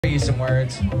You some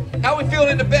words. How we feeling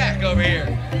in the back over here?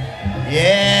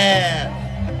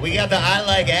 Yeah, we got the I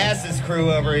Like Asses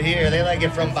crew over here. They like it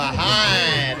from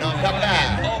behind. No, come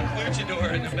back. Old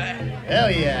luchador in the back. Hell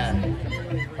yeah.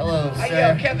 Hello, sir.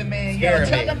 Hey, yo, Kevin, man. Yo,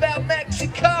 talking about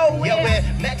Mexico. Yo, we're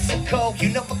Mexico. You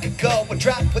know I could go and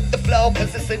drop with the flow.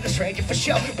 Cause it's in the stranger for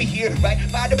sure. We here right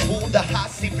by the pool, the hot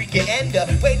sea freaking ender.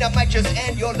 Wait, I might just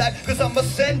end your life. Cause I'ma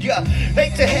send ya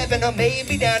right to heaven or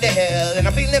maybe down to hell. And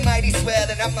I'm feeling mighty swell.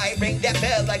 And I might ring that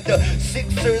bell like the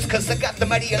Sixers. Cause I got the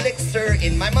mighty elixir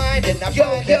in my mind. And I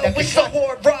find that it's the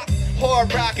hard rock.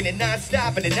 Hard rocking it,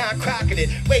 non-stopping it, non-crocking it.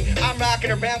 Wait, I'm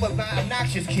rocking around with my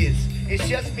obnoxious kids. It's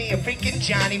just me and freaking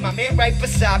Johnny, my man right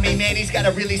beside me, man, he's got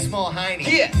a really small hiney.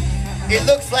 Yeah. It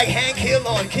looks like Hank Hill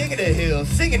on King of the Hill,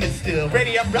 singing it still.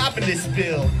 Ready, I'm dropping this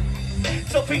bill.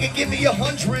 So freaking give me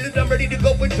 100, I'm ready to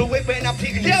go into it when I'm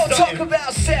picking Yo, talk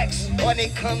about sex. When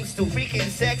it comes to freaking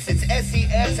sex, it's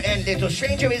SEX and Little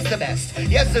Stranger is the best.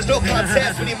 Yes, there's no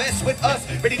contest when you mess with us.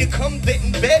 Ready to come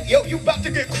in bed, yo, you about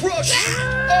to get crushed.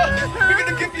 We're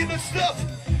gonna give you the stuff.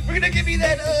 We're gonna give you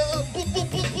that,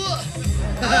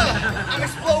 I'm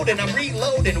exploding, I'm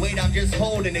reloading. Wait, I'm just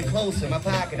holding it close in my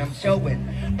pocket. I'm showing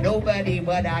nobody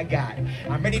what I got.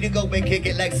 I'm ready to go and kick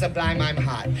it like Sublime, I'm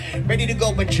hot. Ready to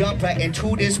go and jump right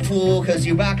into this pool. Cause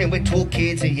you're rocking with 2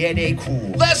 kids and yeah, they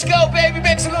cool. Let's go, baby.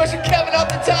 Make some noise for Kevin up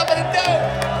the top of the dome.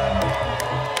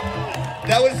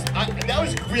 That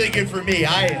was really good for me.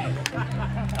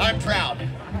 I'm proud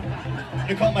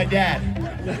to call my dad.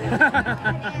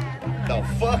 The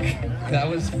fuck? That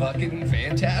was fucking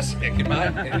fantastic in my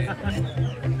opinion.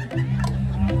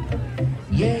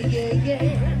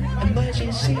 Yeah.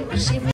 Emergency.